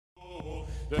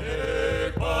Good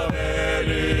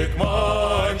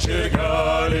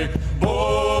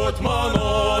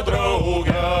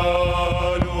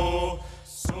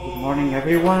morning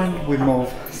everyone, we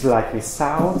move slightly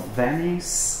south,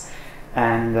 Venice,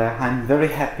 and I'm very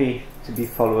happy to be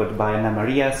followed by Anna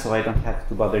Maria, so I don't have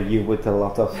to bother you with a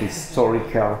lot of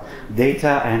historical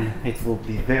data, and it will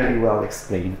be very well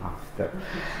explained after.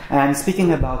 And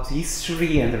speaking about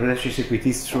history and the relationship with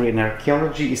history and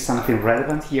archaeology is something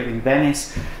relevant here in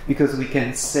Venice, because we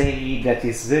can say that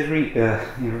it's very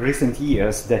in recent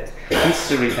years that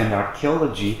history and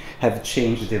archaeology have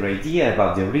changed their idea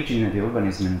about the origin of the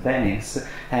urbanism in Venice,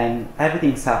 and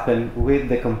everything's happened with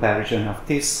the comparison of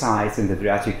these sites in the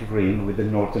Adriatic Rim with the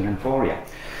northern Emporia.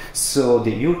 So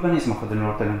the urbanism of the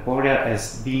northern Emporia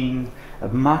has been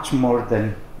much more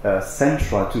than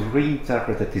central to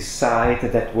reinterpret this site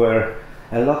that were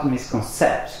a lot of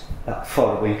misconceptions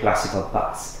following classical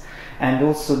past. And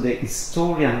also the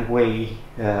historical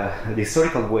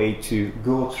way to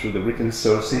go through the written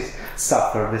sources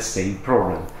suffer the same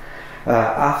problem.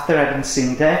 After having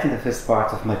seen that in the first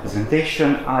part of my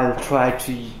presentation, I'll try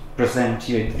to present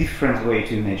you a different way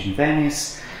to imagine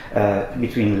Venice,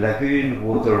 between lagoon,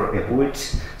 water and wood,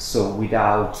 so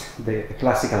without the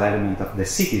classical element of the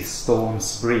city,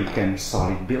 stones, brick and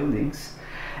solid buildings.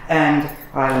 And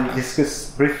I'll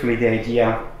discuss briefly the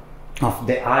idea of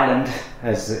the island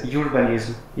as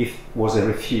urbanism if it was a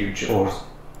refuge or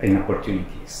an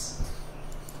opportunities.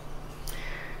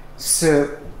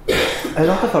 So a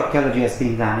lot of archaeology has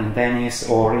been done in Venice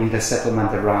or in the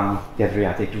settlement around the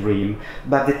Adriatic Rim,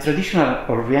 but the traditional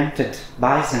oriented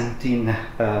Byzantine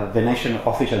Venetian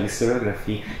official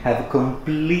historiography have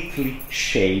completely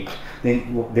shaped the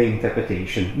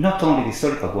interpretation, not only the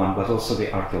historical one but also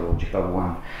the archaeological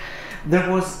one. There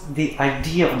was the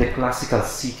idea of the classical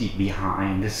city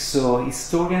behind, so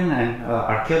historians and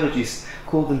archaeologists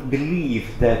couldn't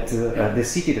believe that the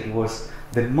city that was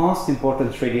the most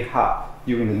important trading hub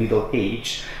during the Middle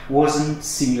Age wasn't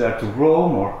similar to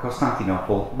Rome or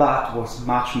Constantinople, but was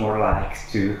much more like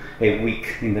to a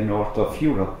wick in the north of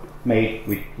Europe, made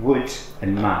with wood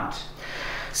and mud.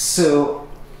 So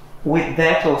with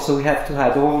that also we have to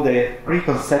add all the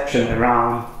preconception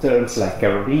around terms like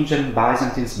Carolingian,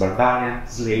 Byzantines, barbarian,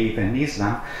 slave and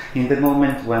Islam in the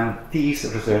moment when this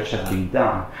research had been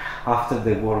done. After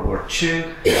the World War II,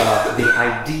 the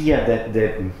idea that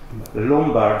the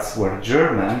Lombards were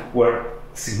German were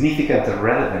significant and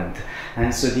relevant,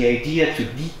 and so the idea to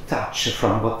detach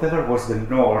from whatever was the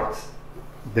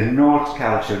North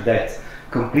culture that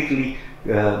completely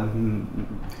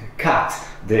cut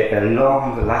the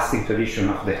long-lasting tradition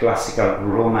of the classical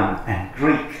Roman and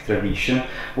Greek tradition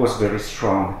was very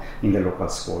strong in the local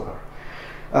scholar.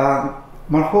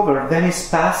 Moreover, Venice's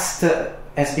past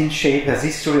has been shaped as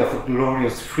history of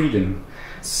glorious freedom.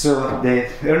 So the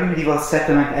early medieval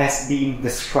settlement has been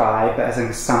described as an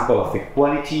example of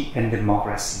equality and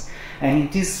democracy. And in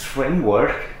this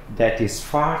framework, that is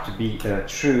far to be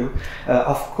true,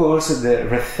 of course,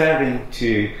 referring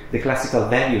to the classical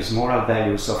values, moral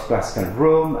values of classical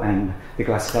Rome and the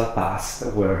classical past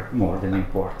were more than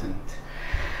important.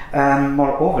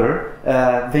 Moreover,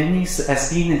 Venice has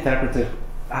been interpreted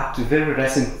up to very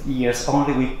recent years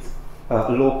only with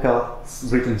local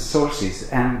written sources,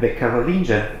 and the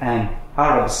Carolingian and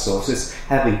Arab sources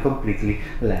have been completely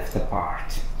left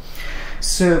apart.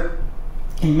 So,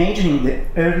 imagining the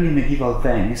early medieval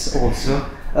Venice also,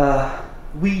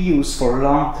 we use for a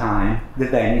long time the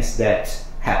Venice that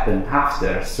happened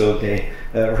after, so the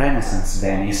Renaissance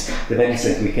Venice, the Venice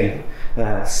that we can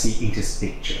see in this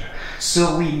picture.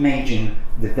 So we imagine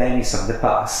the Venice of the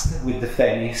past with the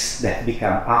Venice that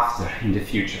became after in the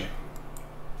future.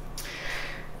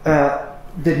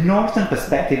 The northern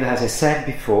perspective, as I said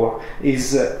before,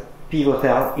 is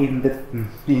pivotal in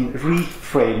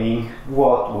reframing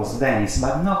what was Venice,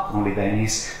 but not only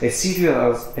Venice, a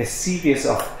series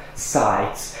of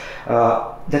sites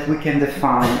that we can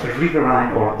define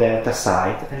riverine or delta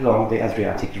site along the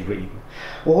Adriatic Rim.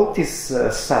 All these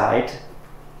sites,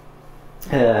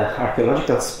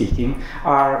 archaeological speaking,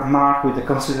 are marked with a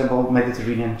considerable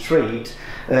Mediterranean trade,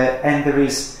 and there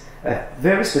is a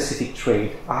very specific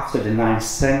trade after the 9th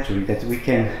century that we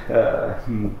can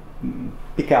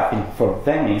pick up for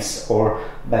Venice, or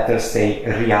better say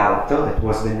Rialto, that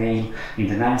was the name in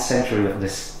the 9th century of the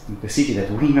city that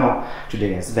we know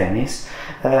today as Venice,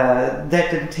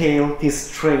 that entailed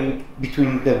this trade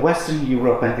between the Western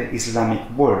Europe and the Islamic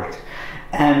world.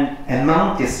 And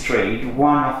among this trade,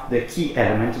 one of the key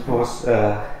elements was,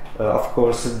 of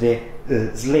course, the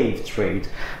slave trade,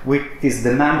 with this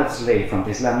demand of slaves from the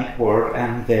Islamic world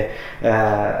and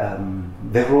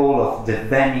the role of the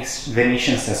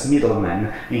Venetians as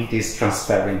middlemen in these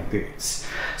transferring goods.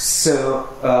 So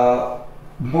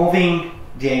moving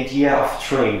the idea of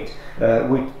trade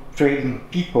with trading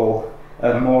people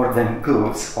more than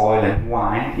goods, oil and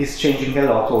wine, is changing a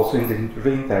lot also in the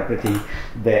reinterpreting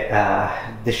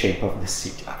the shape of the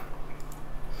city.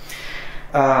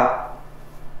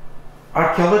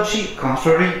 Archaeology,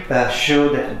 contrary,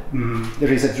 showed that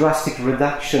there is a drastic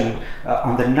reduction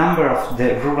on the number of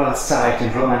the rural sites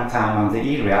in Roman time on the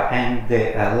area, and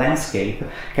the landscape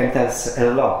can tell us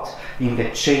a lot in the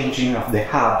changing of the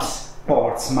hubs,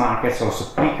 ports, markets, also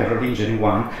pre-Carolingian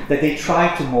one, that they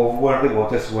try to move where the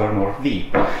waters were more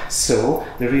deep. So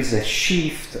there is a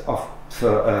shift of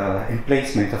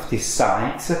emplacement of these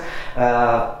sites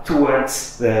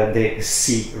towards the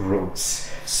sea routes.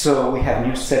 So we have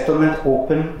new settlement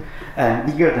open and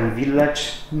bigger than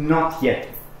village, not yet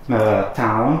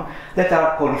town, that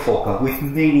are polyfocal with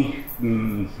many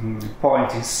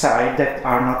points inside that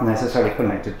are not necessarily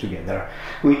connected together,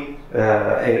 with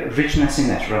a richness in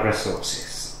natural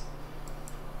resources.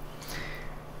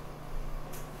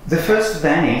 The first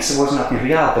Venice was not in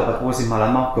Rialto, but was in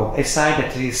Malamocco, a site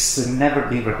that is never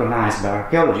been recognized by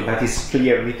archaeology, but is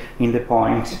clearly in the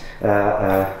point,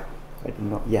 I don't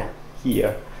know, yeah,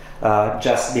 here,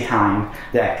 just behind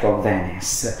the actual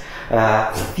Venice.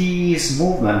 This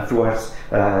movement towards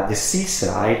the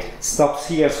seaside stops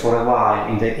here for a while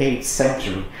in the 8th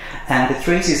century, and the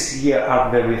traces here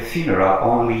are very ephemeral,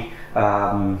 only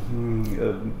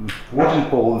wooden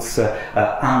poles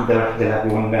under the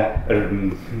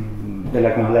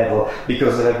lagoon level,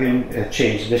 because the lagoon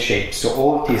changed the shape. So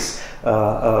all these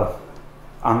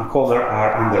uncovered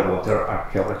are underwater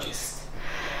archaeologists.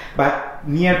 But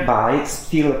nearby,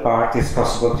 still a part is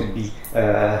possible to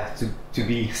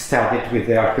be studied with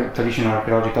the traditional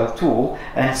archaeological tool,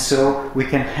 and so we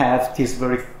can have these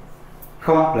very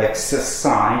complex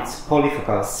sites,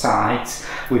 polyfocal sites,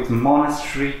 with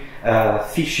monastery,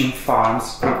 fishing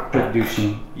farms,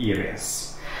 producing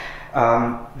areas.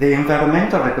 The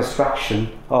environmental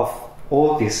reconstruction of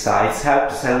all these sites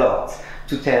helps a lot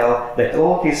to tell that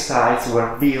all these sites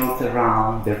were built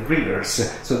around the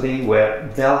rivers, so they were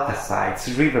delta sites,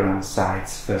 riverine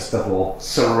sites, first of all,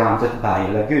 surrounded by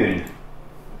a lagoon.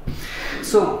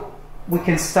 So we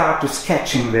can start to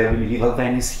sketching the medieval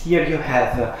Venice. Here you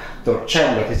have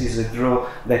Torcello. This is a draw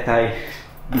that I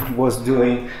was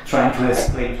doing, trying to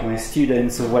explain to my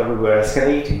students where we were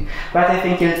excavating. But I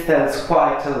think it tells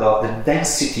quite a lot the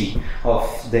density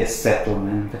of the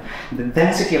settlement,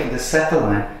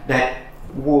 that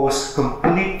was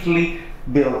completely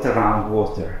built around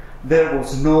water. There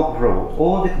was no road.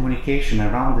 All the communication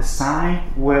around the site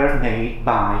were made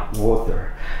by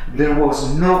water. There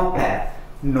was no path,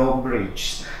 no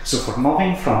bridge. So for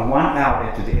moving from one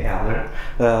area to the other,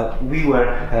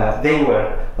 they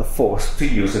were forced to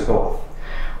use a boat.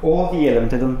 All the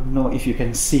elements, I don't know if you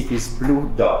can see this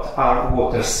blue dot, are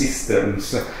water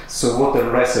systems, so water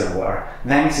reservoir.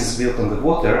 Venice is built on the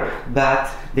water, but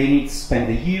they need to spend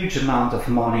a huge amount of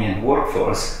money and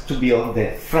workforce to build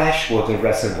the freshwater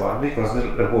reservoir, because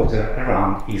the water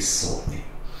around is salty.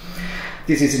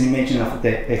 This is an image of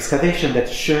the excavation that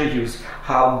shows you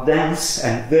how dense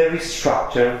and very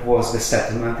structured was the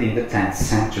settlement in the 10th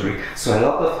century. So a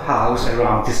lot of house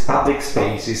around these public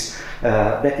spaces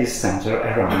that is centered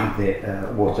around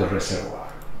the water reservoir.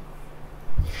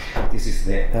 This is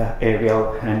the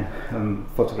aerial and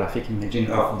photographic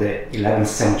imaging of the 11th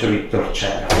century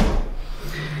Torcello.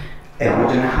 A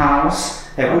wooden house.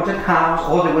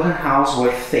 All the wooden houses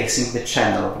were facing the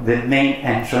channel. The main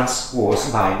entrance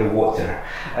was by the water.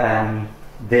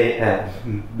 The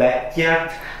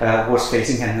backyard was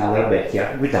facing another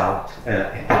backyard without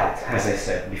a path, as I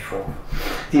said before.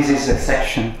 This is a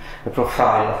section, a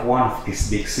profile of one of these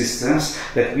big systems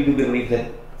that we do believe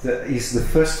that is the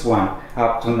first one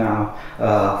up to now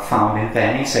found in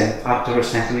Venice, and up to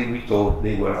recently we thought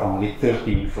they were only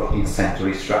 13th, 14th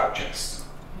century structures.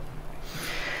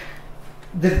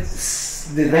 The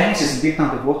Venice is built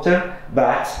on the water,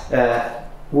 but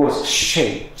was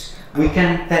shaped. We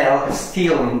can tell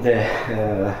still in the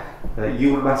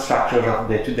urban structure of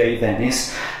the today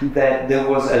Venice that there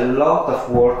was a lot of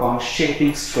work on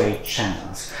shaping straight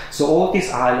channels. So all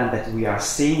these islands that we are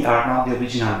seeing are not the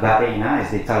original barena,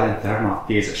 as the Italian term of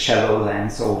these shallow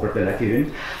lands over the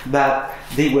lagoon, but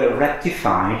they were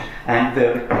rectified and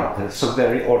very plotted, so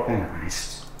very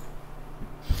organized.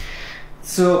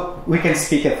 So we can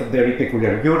speak of a very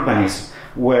peculiar urbanism,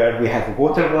 where we have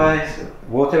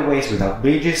waterways without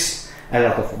bridges, a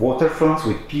lot of waterfronts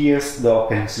with piers,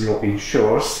 docks and sloping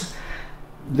shores.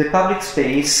 The public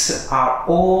space are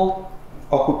all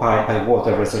occupied by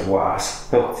water reservoirs,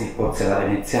 pozzi, pozzi alla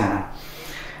veneziana.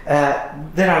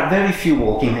 There are very few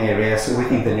walking areas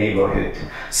within the neighborhood,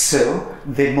 so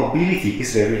the mobility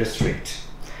is very restricted.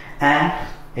 And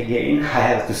again, I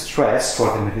have to stress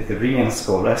for the Mediterranean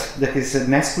scholars that it's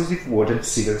an exclusive wooden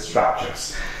civil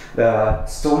structures.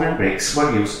 Stone and bricks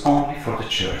were used only for the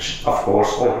church, of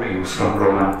course, all reused from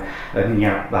Roman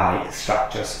nearby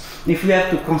structures. If we have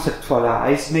to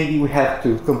conceptualize, maybe we have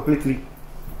to completely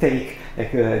take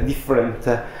a different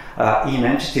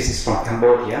image. This is from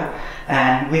Cambodia,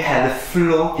 and we have a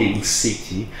floating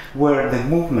city where the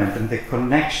movement and the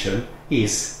connection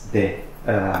is the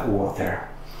water.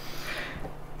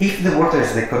 If the water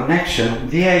is the connection,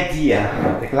 the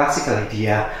idea, the classical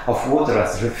idea of water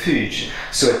as refuge,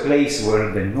 so a place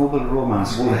where the noble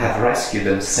Romans would have rescued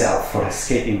themselves for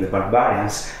escaping the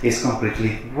barbarians, is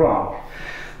completely wrong.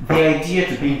 The idea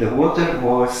to be in the water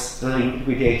was linked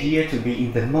with the idea to be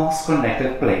in the most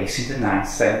connected place in the 9th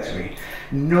century.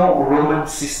 No Roman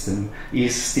system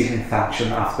is still in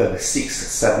function after the 6th,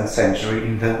 7th century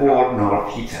in the whole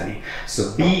North Italy.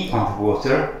 So be on the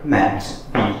water meant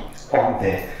be on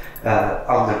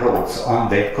the roads, on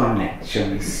the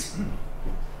connections.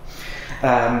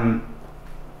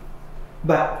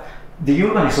 But the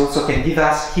urbanist also can give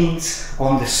us hints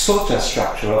on the social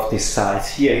structure of these sites.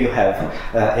 Here you have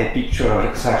a picture or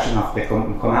extraction of the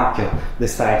Comacchio, the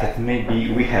site that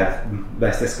maybe we have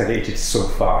best excavated so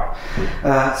far.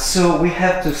 So we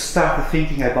have to start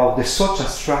thinking about the social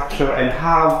structure and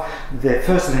how the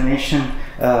first Venetian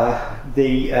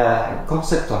they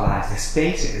conceptualize the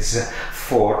spaces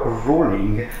for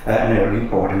ruling an early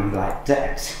emporium like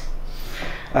that.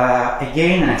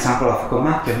 Again, an example of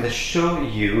Comacchio that show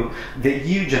you the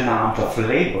huge amount of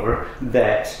labor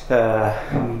that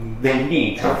they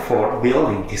need for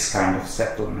building this kind of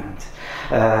settlement.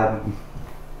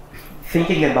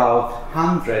 Thinking about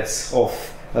hundreds of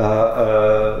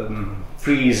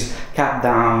trees cut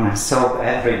down and sold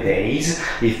every day,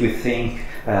 if we think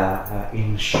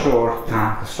in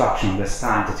short-term construction of the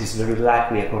site that is very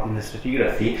likely according to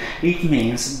stratigraphy, it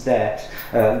means that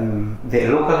the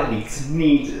local elites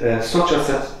need social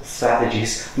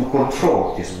strategies to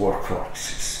control these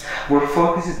workforces.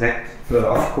 Workforces that,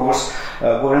 of course,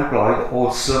 were employed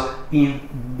also in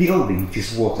building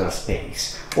this water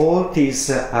space. All these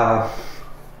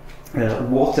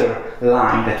water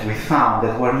line that we found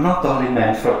that were not only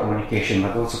meant for communication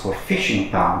but also for fishing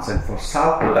ponds and for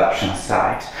salt production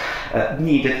sites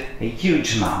needed a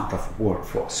huge amount of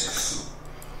workforces.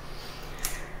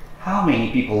 How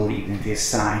many people lived in this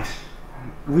site?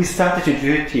 We started to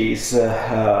do this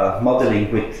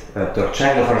modeling with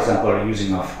Torcello, for example,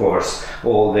 using, of course,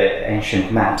 all the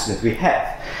ancient maps that we have.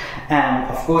 And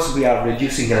of course we are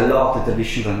reducing a lot the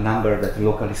traditional number that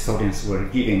local historians were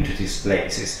giving to these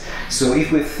places. So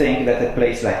if we think that a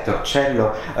place like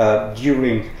Torcello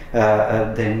during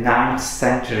the 9th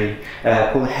century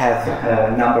could have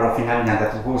a number of inhabitants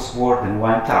that was more than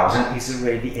 1,000, is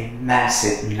already a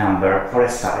massive number for a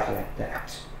site like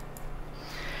that.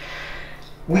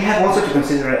 We have also to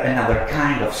consider another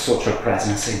kind of social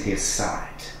presence in this site.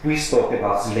 We spoke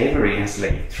about slavery and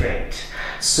slave trade.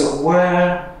 So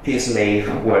where the slaves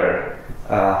were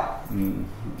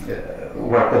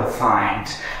confined,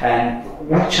 and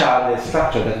which are the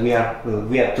structure that we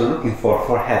are to looking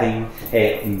for having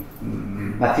a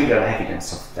material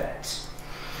evidence of that.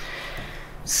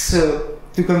 So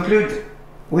to conclude,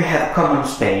 we have common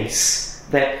space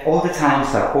that all the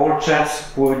times are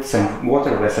orchards, woods and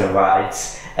water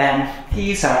reservoirs, and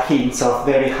these are hints of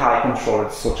very high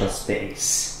controlled social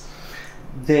space.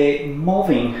 The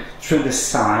moving through the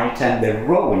site and the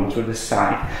rowing through the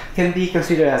site can be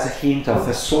considered as a hint of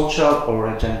a social or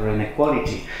a gender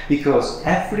inequality, because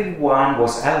everyone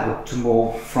was able to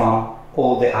move from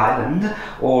all the island,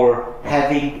 or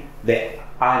having the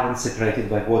island separated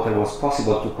by water was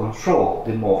possible to control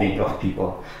the moving of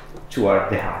people toward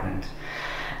the island.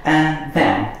 And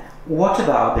then, what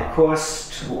about the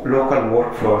coarse local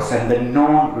workforce and the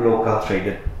non-local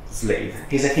traded slave?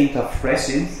 Is a hint of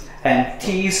resilience, and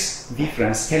this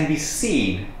difference can be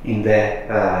seen in the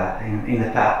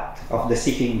path of the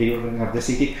city, in the urban of the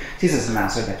city. This is an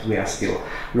answer that we are still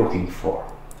looking for.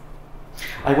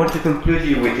 I want to conclude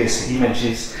you with these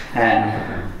images,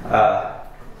 and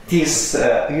this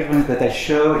urban that I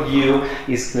show you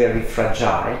is clearly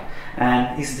fragile,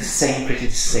 and is the same, pretty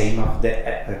the same of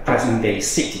the present day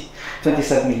city.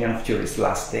 27 million of tourists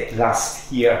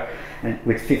last year, and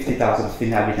with 50,000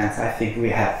 inhabitants. I think we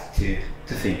have to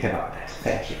think about that.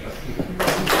 Thank you.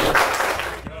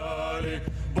 Italy,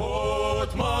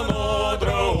 Botman